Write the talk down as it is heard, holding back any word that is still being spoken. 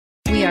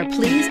are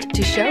pleased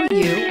to show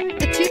you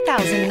the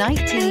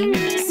 2019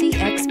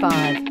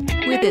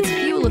 CX-5. With its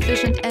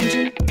fuel-efficient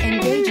engine,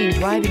 engaging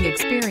driving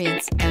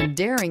experience, and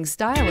daring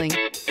styling,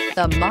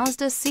 the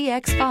Mazda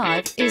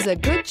CX-5 is a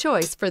good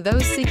choice for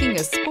those seeking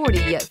a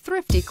sporty yet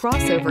thrifty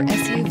crossover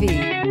SUV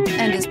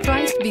and is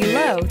priced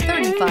below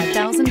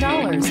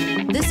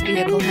 $35,000. This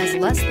vehicle has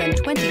less than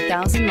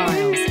 20,000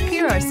 miles.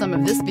 Here are some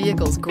of this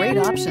vehicle's great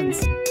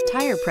options: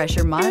 tire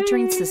pressure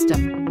monitoring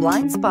system,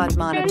 blind spot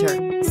monitor,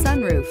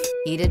 sunroof,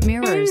 heated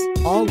mirrors,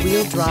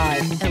 all-wheel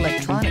drive,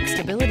 electronic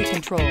stability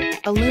control,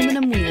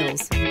 aluminum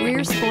wheels,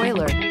 rear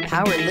spoiler,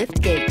 power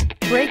liftgate,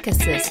 brake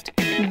assist.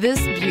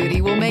 This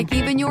beauty will make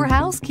even your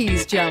house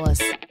keys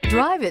jealous.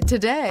 Drive it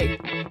today.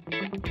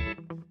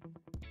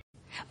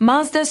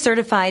 Mazda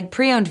certified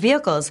pre-owned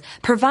vehicles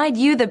provide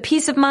you the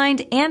peace of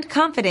mind and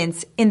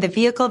confidence in the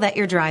vehicle that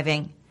you're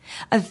driving.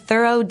 A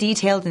thorough,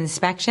 detailed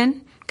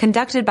inspection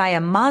conducted by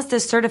a Mazda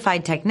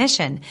certified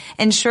technician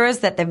ensures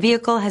that the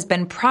vehicle has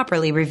been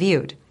properly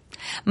reviewed.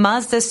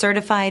 Mazda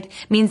certified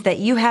means that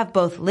you have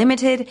both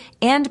limited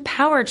and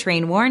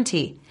powertrain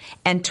warranty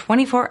and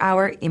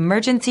 24-hour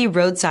emergency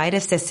roadside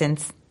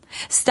assistance.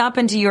 Stop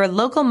into your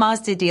local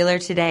Mazda dealer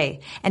today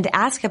and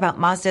ask about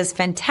Mazda's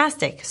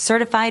fantastic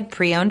certified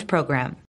pre-owned program.